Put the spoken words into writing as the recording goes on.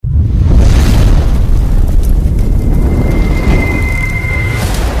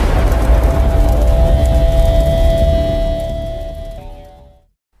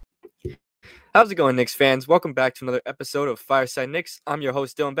How's it going, Knicks fans? Welcome back to another episode of Fireside Knicks. I'm your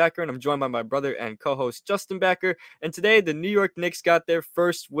host, Dylan Backer, and I'm joined by my brother and co-host, Justin Backer. And today, the New York Knicks got their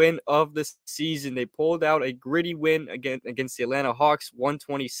first win of the season. They pulled out a gritty win against the Atlanta Hawks.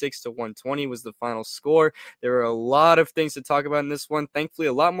 126-120 was the final score. There were a lot of things to talk about in this one. Thankfully,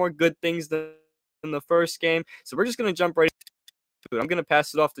 a lot more good things than in the first game. So we're just going to jump right into it. I'm going to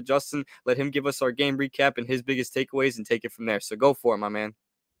pass it off to Justin, let him give us our game recap and his biggest takeaways, and take it from there. So go for it, my man.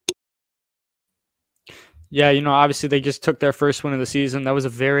 Yeah, obviously they just took their first win of the season. That was a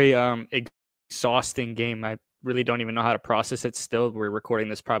very exhausting game. I really don't even know how to process it still. We're recording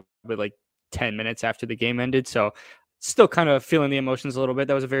this probably like 10 minutes after the game ended, so still kind of feeling the emotions a little bit.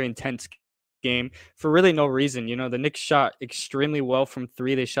 That was a very intense game for really no reason. The Knicks shot extremely well from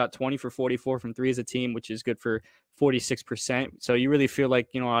three. They shot 20 for 44 from three as a team, which is good for 46%. So you really feel like,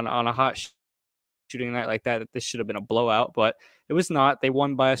 on a hot shooting night like that this should have been a blowout, but it was not. They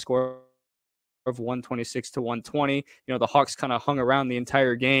won by a score of 126-120. The Hawks kind of hung around the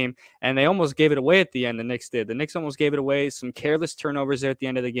entire game, and they almost gave it away at the end. The Knicks did. The Knicks almost gave it away. Some careless turnovers there at the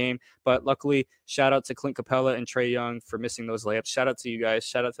end of the game, but luckily, shout out to Clint Capella and Trae Young for missing those layups. Shout out to you guys.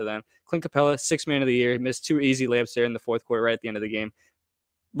 Shout out to them. Clint Capella, sixth man of the year, missed two easy layups there in the fourth quarter right at the end of the game.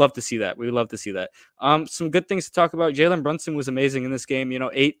 Love to see that. We love to see that. Some good things to talk about. Jalen Brunson was amazing in this game.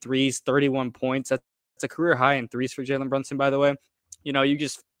 8 threes, 31 points. That's a career high in threes for Jalen Brunson, by the way. You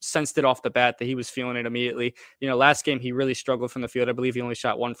just sensed it off the bat that he was feeling it immediately. Last game he really struggled from the field. I believe he only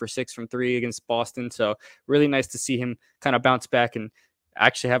shot 1 for 6 from three against Boston. So really nice to see him kind of bounce back and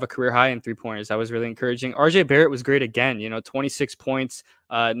actually have a career high in 3-pointers. That was really encouraging. RJ Barrett was great again. 26 points,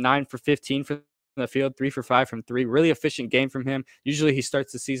 9 for 15 from the field, 3 for 5 from three. Really efficient game from him. Usually he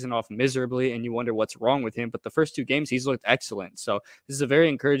starts the season off miserably and you wonder what's wrong with him, but the first two games he's looked excellent. So this is a very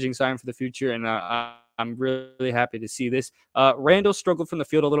encouraging sign for the future, and I'm really happy to see this. Randall struggled from the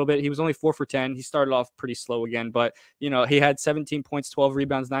field a little bit. He was only 4 for 10. He started off pretty slow again, but he had 17 points, 12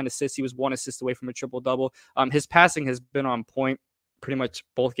 rebounds, 9 assists. He was 1 assist away from a triple-double. His passing has been on point pretty much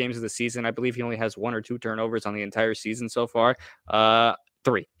both games of the season. I believe he only has 1 or 2 turnovers on the entire season so far.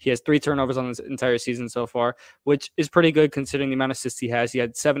 3. He has 3 turnovers on this entire season so far, which is pretty good considering the amount of assists he has. He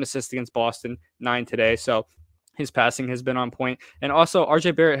had 7 assists against Boston, 9 today. So his passing has been on point. And also,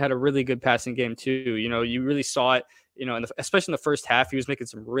 RJ Barrett had a really good passing game too. You really saw it, especially in the first half. He was making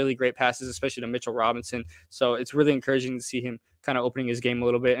some really great passes, especially to Mitchell Robinson. So it's really encouraging to see him kind of opening his game a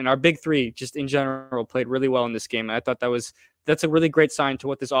little bit. And our big three, just in general, played really well in this game. And I thought that's a really great sign to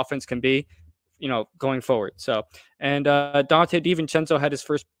what this offense can be, going forward. So, and Dante DiVincenzo had his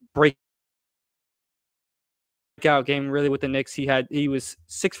first breakout game really with the Knicks. He was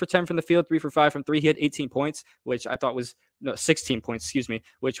 6 for 10 from the field, 3 for 5 from three. He had 18 points, which I thought was 16 points,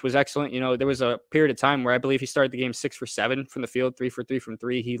 which was excellent. There was a period of time where I believe he started the game 6 for 7 from the field, 3 for 3 from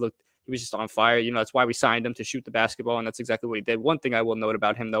three. He was just on fire. That's why we signed him, to shoot the basketball, and that's exactly what he did. One thing I will note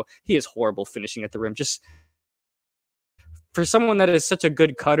about him, though, he is horrible finishing at the rim. Just for someone that is such a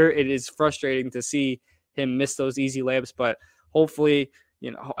good cutter, it is frustrating to see him miss those easy layups, but hopefully,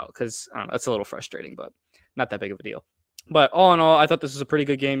 because that's a little frustrating, but not that big of a deal. But all in all, I thought this was a pretty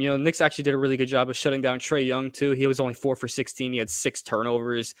good game. Knicks actually did a really good job of shutting down Trae Young too. He was only 4 for 16. He had 6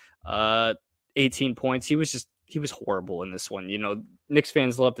 turnovers, 18 points. He was horrible in this one. Knicks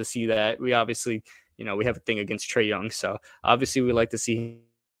fans love to see that. We obviously, we have a thing against Trae Young, so obviously we like to see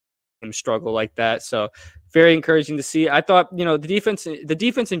him struggle like that. So very encouraging to see. I thought, the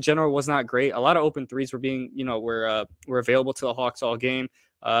defense in general was not great. A lot of open threes were available to the Hawks all game.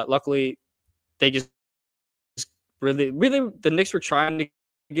 Luckily, they just really, the Knicks were trying to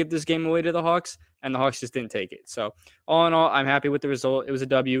give this game away to the Hawks, and the Hawks just didn't take it. So all in all, I'm happy with the result. It was a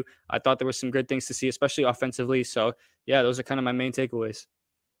W. I thought there were some good things to see, especially offensively. So yeah, those are kind of my main takeaways.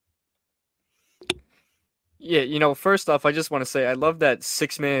 Yeah, first off, I just want to say I love that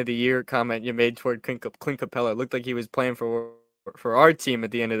 6 man of the year comment you made toward Clint Capella. It looked like he was playing for our team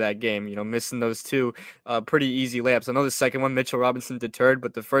at the end of that game, missing those 2 pretty easy layups. I know the second one, Mitchell Robinson deterred,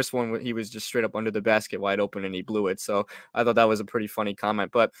 but the first one, he was just straight up under the basket wide open and he blew it. So I thought that was a pretty funny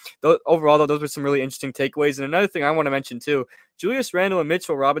comment. But overall, though, those were some really interesting takeaways. And another thing I want to mention too, Julius Randle and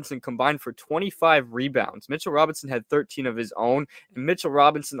Mitchell Robinson combined for 25 rebounds. Mitchell Robinson had 13 of his own, and Mitchell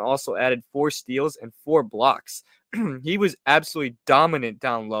Robinson also added 4 steals and 4 blocks. He was absolutely dominant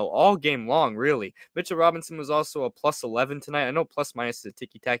down low all game long, really. Mitchell Robinson was also a plus 11 tonight. I know plus minus is a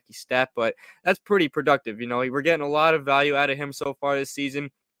ticky-tacky stat, but that's pretty productive. We're getting a lot of value out of him so far this season.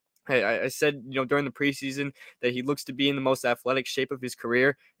 I said, during the preseason that he looks to be in the most athletic shape of his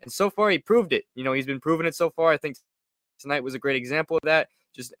career, and so far he proved it. He's been proving it so far. I think tonight was a great example of that.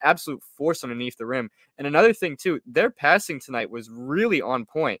 just absolute force underneath the rim. And another thing too, their passing tonight was really on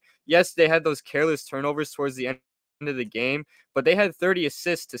point. Yes, they had those careless turnovers towards the end of the game, but they had 30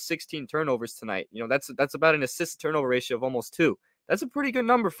 assists to 16 turnovers tonight. That's about an assist turnover ratio of almost 2. That's a pretty good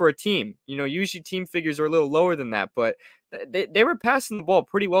number for a team. Usually team figures are a little lower than that, but they were passing the ball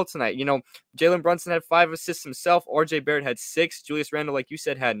pretty well tonight. Jalen Brunson had 5 assists himself. RJ Barrett had 6. Julius Randle, like you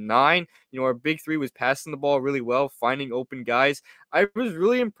said, had 9. Our big three was passing the ball really well, finding open guys. I was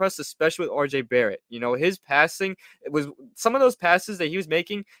really impressed, especially with RJ Barrett. His passing, it was some of those passes that he was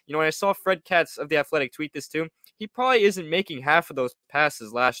making. When I saw Fred Katz of The Athletic tweet this too, he probably isn't making half of those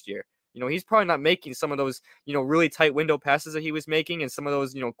passes last year. He's probably not making some of those, really tight window passes that he was making and some of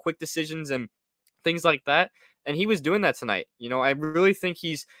those, quick decisions and things like that. And he was doing that tonight. I really think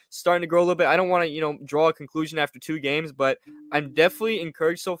he's starting to grow a little bit. I don't want to, draw a conclusion after 2 games, but I'm definitely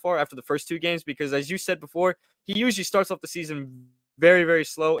encouraged so far after the first 2 games because, as you said before, he usually starts off the season very, very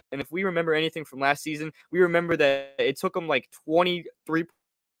slow. And if we remember anything from last season, we remember that it took him like 23-point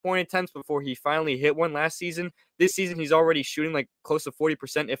attempts before he finally hit one last season. This season, he's already shooting like close to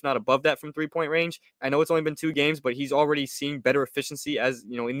 40%, if not above that from 3-point range. I know it's only been 2 games, but he's already seeing better efficiency as,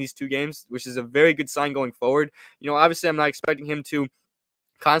 in these 2 games, which is a very good sign going forward. Obviously, I'm not expecting him to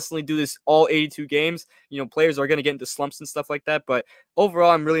constantly do this all 82 games. Players are going to get into slumps and stuff like that. But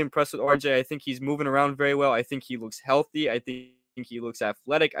overall, I'm really impressed with RJ. I think he's moving around very well. I think he looks healthy. I think he looks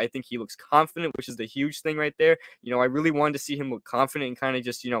athletic. I think he looks confident, which is the huge thing right there. I really wanted to see him look confident and kind of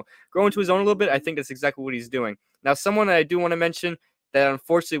just, grow into his own a little bit. I think that's exactly what he's doing. Now, someone that I do want to mention that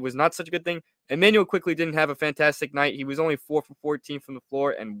unfortunately was not such a good thing, Emmanuel quickly didn't have a fantastic night. He was only 4 for 14 from the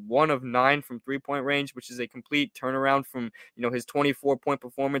floor and 1 of 9 from 3-point range, which is a complete turnaround from, his 24-point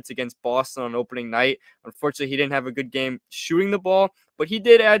performance against Boston on opening night. Unfortunately, he didn't have a good game shooting the ball, but he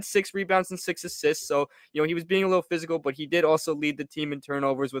did add 6 rebounds and 6 assists. So, he was being a little physical, but he did also lead the team in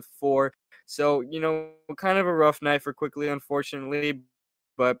turnovers with 4. So, kind of a rough night for Quickly, unfortunately,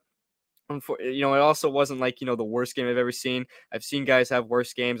 but it also wasn't like, the worst game I've ever seen. I've seen guys have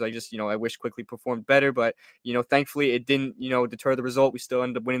worse games. I just, I wish Quickly performed better, but, thankfully it didn't, deter the result. We still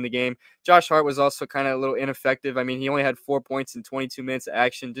ended up winning the game. Josh Hart was also kind of a little ineffective. I mean, he only had 4 points in 22 minutes of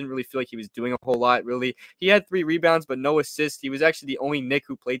action. Didn't really feel like he was doing a whole lot, really. He had 3 rebounds, but no assists. He was actually the only Knick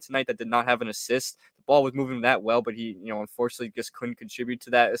who played tonight that did not have an assist. The ball was moving that well, but he, unfortunately just couldn't contribute to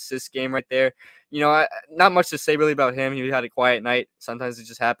that assist game right there. Not much to say really about him. He had a quiet night. Sometimes it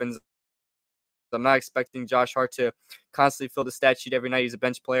just happens. I'm not expecting Josh Hart to constantly fill the stat sheet every night. He's a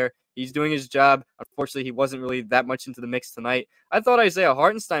bench player. He's doing his job. Unfortunately, he wasn't really that much into the mix tonight. I thought Isaiah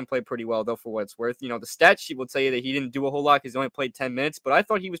Hartenstein played pretty well, though, for what it's worth. The stat sheet will tell you that he didn't do a whole lot because he only played 10 minutes, but I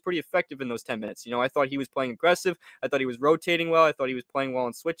thought he was pretty effective in those 10 minutes. I thought he was playing aggressive. I thought he was rotating well. I thought he was playing well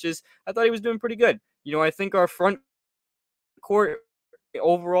on switches. I thought he was doing pretty good. I think our front court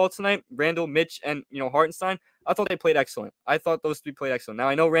overall tonight, Randall, Mitch, and Hartenstein, I thought they played excellent. I thought those 3 played excellent. Now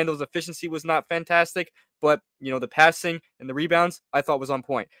I know Randall's efficiency was not fantastic, but the passing and the rebounds I thought was on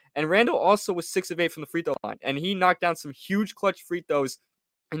point. And Randall also was 6 of 8 from the free throw line, and he knocked down some huge clutch free throws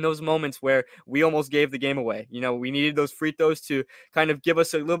in those moments where we almost gave the game away. We needed those free throws to kind of give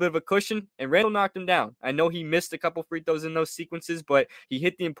us a little bit of a cushion, and Randall knocked them down. I know he missed a couple free throws in those sequences, but he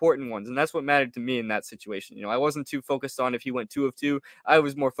hit the important ones, and that's what mattered to me in that situation. I wasn't too focused on if he went 2 of 2. I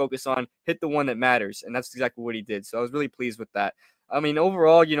was more focused on hit the one that matters, and that's exactly what he did. So I was really pleased with that. I mean,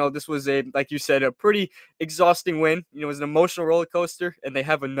 overall, this was like you said, a pretty exhausting win. It was an emotional roller coaster, and they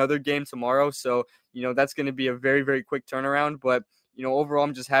have another game tomorrow. So, that's going to be a very, very quick turnaround. But, overall,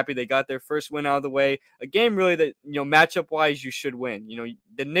 I'm just happy they got their first win out of the way. A game really that, matchup-wise, you should win.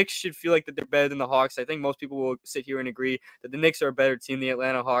 The Knicks should feel like that they're better than the Hawks. I think most people will sit here and agree that the Knicks are a better team than the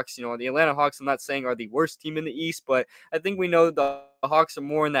Atlanta Hawks. The Atlanta Hawks, I'm not saying are the worst team in the East, but I think we know the Hawks are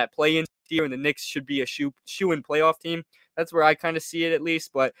more in that play-in tier, and the Knicks should be a shoe-in playoff team. That's where I kind of see it at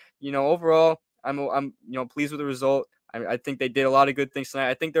least. But, overall, I'm pleased with the result. I think they did a lot of good things tonight.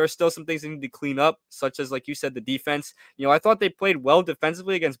 I think there are still some things they need to clean up, such as, like you said, the defense. I thought they played well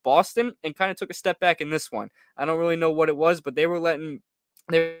defensively against Boston and kind of took a step back in this one. I don't really know what it was, but they were letting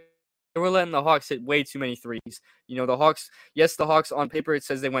the Hawks hit way too many threes. The Hawks on paper, it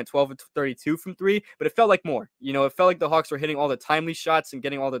says they went 12 of 32 from 3, but it felt like more. It felt like the Hawks were hitting all the timely shots and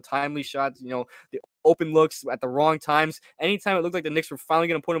getting all the timely shots, the open looks at the wrong times. Anytime it looked like the Knicks were finally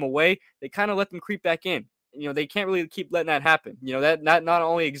going to put them away, they kind of let them creep back in. They can't really keep letting that happen. That not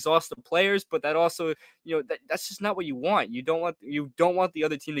only exhausts the players, but that also, that's just not what you want. You don't want the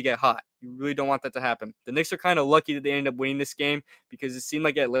other team to get hot. You really don't want that to happen. The Knicks are kind of lucky that they ended up winning this game because it seemed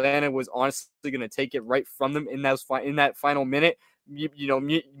like Atlanta was honestly going to take it right from them in that final minute.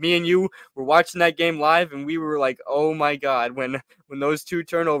 me and you were watching that game live, and we were like, oh my God, when those 2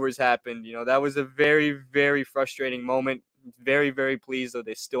 turnovers happened, that was a very, very frustrating moment. Very, very pleased that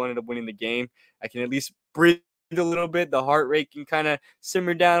they still ended up winning the game. I can at least breathe a little bit. The heart rate can kind of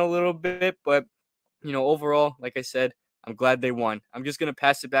simmer down a little bit, but overall, like I said, I'm glad they won. I'm just gonna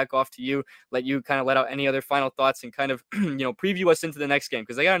pass it back off to you, let you kind of let out any other final thoughts, and kind of preview us into the next game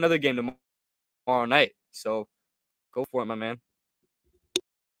because I got another game tomorrow night. So go for it, my man.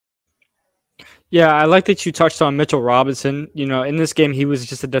 Yeah, I like that you touched on Mitchell Robinson. In this game, he was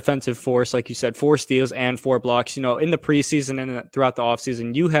just a defensive force, like you said, 4 steals and 4 blocks. In the preseason and throughout the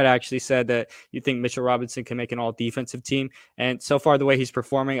offseason, you had actually said that you think Mitchell Robinson can make an all defensive team. And so far, the way he's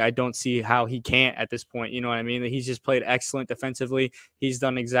performing, I don't see how he can't at this point. You know what I mean? He's just played excellent defensively. He's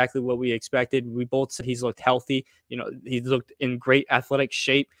done exactly what we expected. We both said he's looked healthy. He's looked in great athletic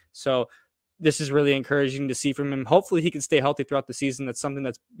shape. So this is really encouraging to see from him. Hopefully he can stay healthy throughout the season. That's something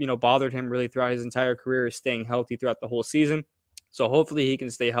that's, bothered him really throughout his entire career, is staying healthy throughout the whole season. So hopefully he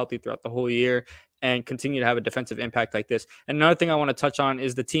can stay healthy throughout the whole year and continue to have a defensive impact like this. And another thing I want to touch on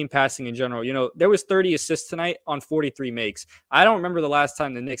is the team passing in general. There was 30 assists tonight on 43 makes. I don't remember the last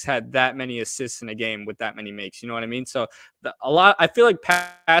time the Knicks had that many assists in a game with that many makes. You know what I mean? So I feel like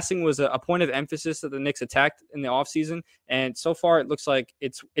passing was a point of emphasis that the Knicks attacked in the offseason. And so far it looks like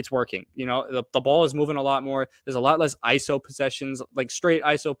it's working. The ball is moving a lot more. There's a lot less ISO possessions, like straight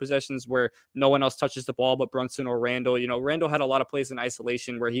ISO possessions where no one else touches the ball but Brunson or Randall. Randall had a lot of plays in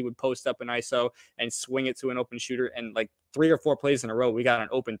isolation where he would post up an ISO and swing it to an open shooter. And like 3 or 4 plays in a row, we got an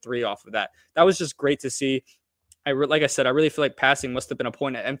open 3 off of that. That was just great to see. Like I said, I really feel like passing must have been a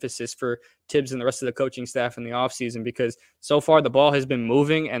point of emphasis for Tibbs and the rest of the coaching staff in the offseason, because so far the ball has been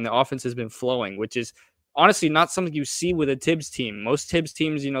moving and the offense has been flowing, which is honestly not something you see with a Tibbs team. Most Tibbs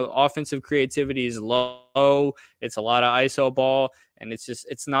teams, offensive creativity is low. It's a lot of ISO ball, and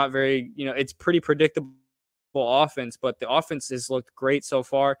it's not very, it's pretty predictable offense, but the offense has looked great so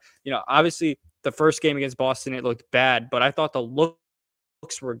far. Obviously the first game against Boston, it looked bad, but I thought the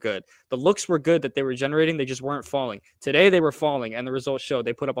looks were good. The looks were good that they were generating. They just weren't falling. Today they were falling, and the results showed.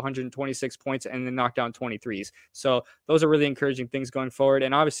 They put up 126 points and then knocked down 23s. So those are really encouraging things going forward.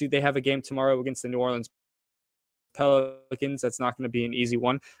 And obviously they have a game tomorrow against the New Orleans Pelicans. That's not going to be an easy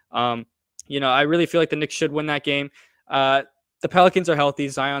one. I really feel like the Knicks should win that game. The Pelicans are healthy.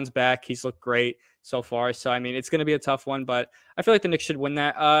 Zion's back. He's looked great so far. So, I mean, it's going to be a tough one, but I feel like the Knicks should win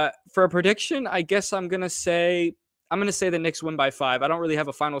that. For a prediction, I guess I'm going to say the Knicks win by 5. I don't really have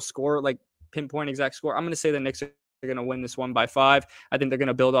a final score, like pinpoint exact score. I'm going to say the Knicks are going to win this one by 5. I think they're going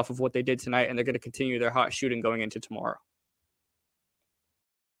to build off of what they did tonight, and they're going to continue their hot shooting going into tomorrow.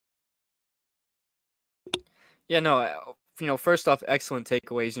 Yeah, no, first off, excellent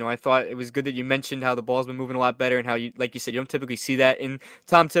takeaways. I thought it was good that you mentioned how the ball's been moving a lot better and how like you said, you don't typically see that in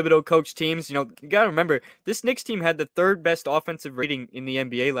Tom Thibodeau coach teams. You got to remember, this Knicks team had the 3rd best offensive rating in the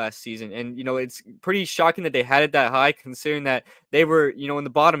NBA last season. And, it's pretty shocking that they had it that high, considering that they were, in the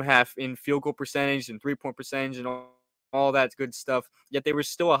bottom half in field goal percentage and 3-point percentage and all that good stuff, yet they were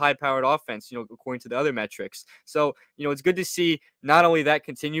still a high-powered offense, according to the other metrics. So, it's good to see not only that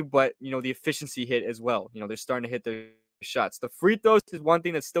continue, but, the efficiency hit as well. They're starting to hit their shots. The free throws is one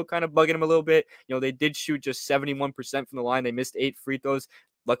thing that's still kind of bugging them a little bit. They did shoot just 71% from the line. They missed 8 free throws.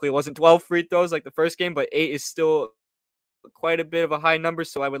 Luckily, it wasn't 12 free throws like the first game, but 8 is still quite a bit of a high number,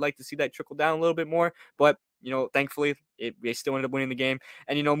 so I would like to see that trickle down a little bit more. But thankfully, they still ended up winning the game.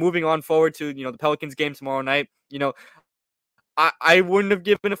 And moving on forward to the Pelicans game tomorrow night. I wouldn't have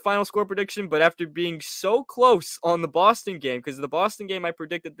given a final score prediction, but after being so close on the Boston game, because the Boston game I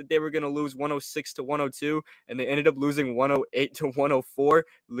predicted that they were going to lose 106-102, and they ended up losing 108-104,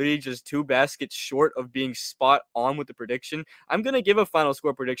 literally just 2 baskets short of being spot on with the prediction. I'm going to give a final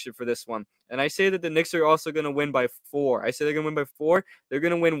score prediction for this one, and I say that the Knicks are also going to win by 4. I say they're going to win by 4. They're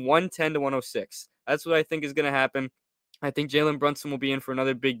going to win 110-106. That's what I think is going to happen. I think Jalen Brunson will be in for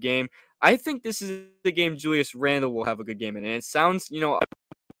another big game. I think this is the game Julius Randle will have a good game in. And it sounds,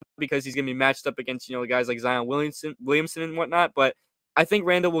 because he's going to be matched up against, guys like Zion Williamson and whatnot. But I think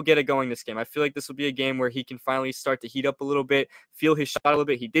Randle will get it going this game. I feel like this will be a game where he can finally start to heat up a little bit, feel his shot a little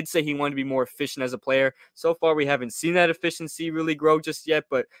bit. He did say he wanted to be more efficient as a player. So far, we haven't seen that efficiency really grow just yet.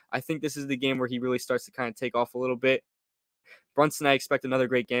 But I think this is the game where he really starts to kind of take off a little bit. Brunson, I expect another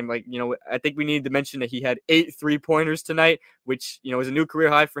great game. I think we need to mention that he had 8 3-pointers tonight, which, is a new career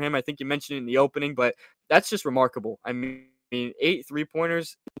high for him. I think you mentioned it in the opening, but that's just remarkable. I mean, 8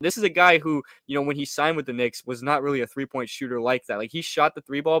 3-pointers. This is a guy who, when he signed with the Knicks, was not really a 3-point shooter like that. Like, he shot the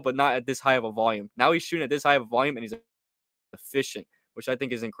 3-ball, but not at this high of a volume. Now he's shooting at this high of a volume, and he's efficient, which I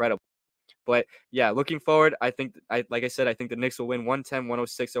think is incredible. But yeah, looking forward, like I said, I think the Knicks will win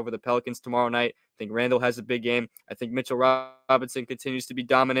 110-106 over the Pelicans tomorrow night. I think Randall has a big game. I think Mitchell Robinson continues to be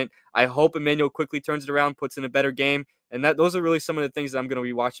dominant. I hope Emmanuel quickly turns it around, puts in a better game. And those are really some of the things that I'm going to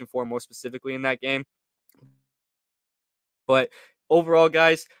be watching for more specifically in that game. But overall,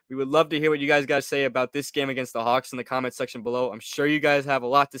 guys, we would love to hear what you guys got to say about this game against the Hawks in the comment section below. I'm sure you guys have a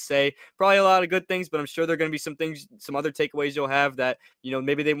lot to say, probably a lot of good things, but I'm sure there are going to be some things, some other takeaways you'll have that,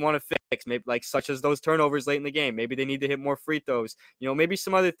 maybe they want to fix, maybe like such as those turnovers late in the game. Maybe they need to hit more free throws, maybe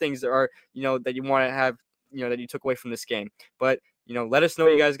some other things that are, that you want to have, that you took away from this game. But let us know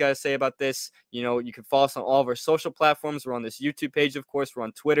what you guys got to say about this. You can follow us on all of our social platforms. We're on this YouTube page, of course. We're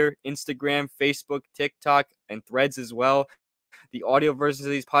on Twitter, Instagram, Facebook, TikTok, and Threads as well. The audio versions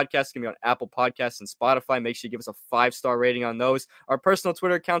of these podcasts can be on Apple Podcasts and Spotify. Make sure you give us a 5-star rating on those. Our personal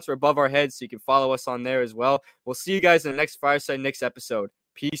Twitter accounts are above our heads, so you can follow us on there as well. We'll see you guys in the next Fireside Knicks episode.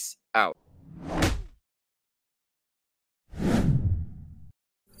 Peace out.